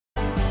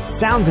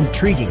Sounds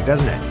intriguing,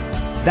 doesn't it?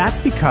 That's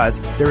because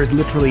there is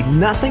literally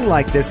nothing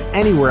like this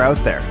anywhere out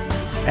there.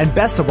 And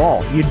best of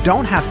all, you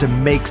don't have to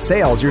make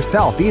sales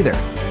yourself either.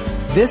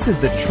 This is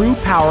the true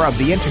power of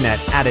the internet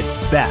at its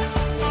best.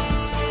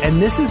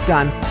 And this is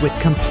done with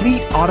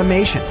complete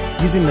automation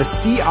using the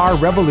CR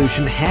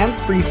Revolution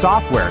hands-free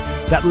software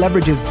that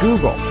leverages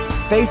Google,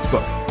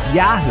 Facebook,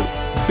 Yahoo,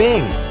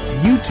 Bing,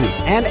 YouTube,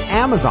 and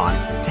Amazon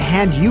to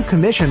hand you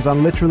commissions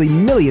on literally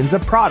millions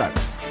of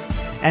products.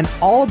 And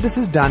all of this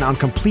is done on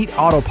complete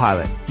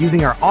autopilot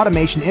using our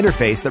automation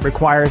interface that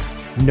requires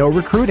no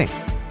recruiting,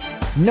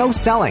 no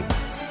selling,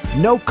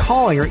 no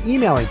calling or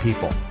emailing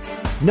people,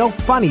 no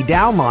funny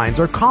downlines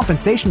or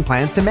compensation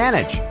plans to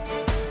manage.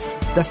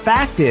 The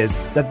fact is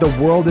that the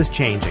world is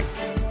changing.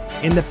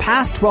 In the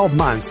past 12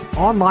 months,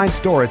 online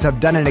stores have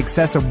done in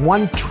excess of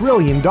 $1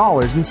 trillion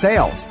in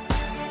sales.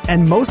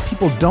 And most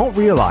people don't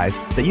realize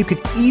that you could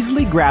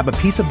easily grab a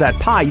piece of that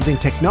pie using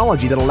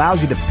technology that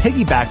allows you to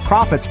piggyback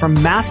profits from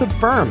massive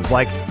firms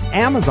like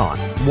Amazon,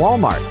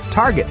 Walmart,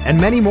 Target, and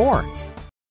many more.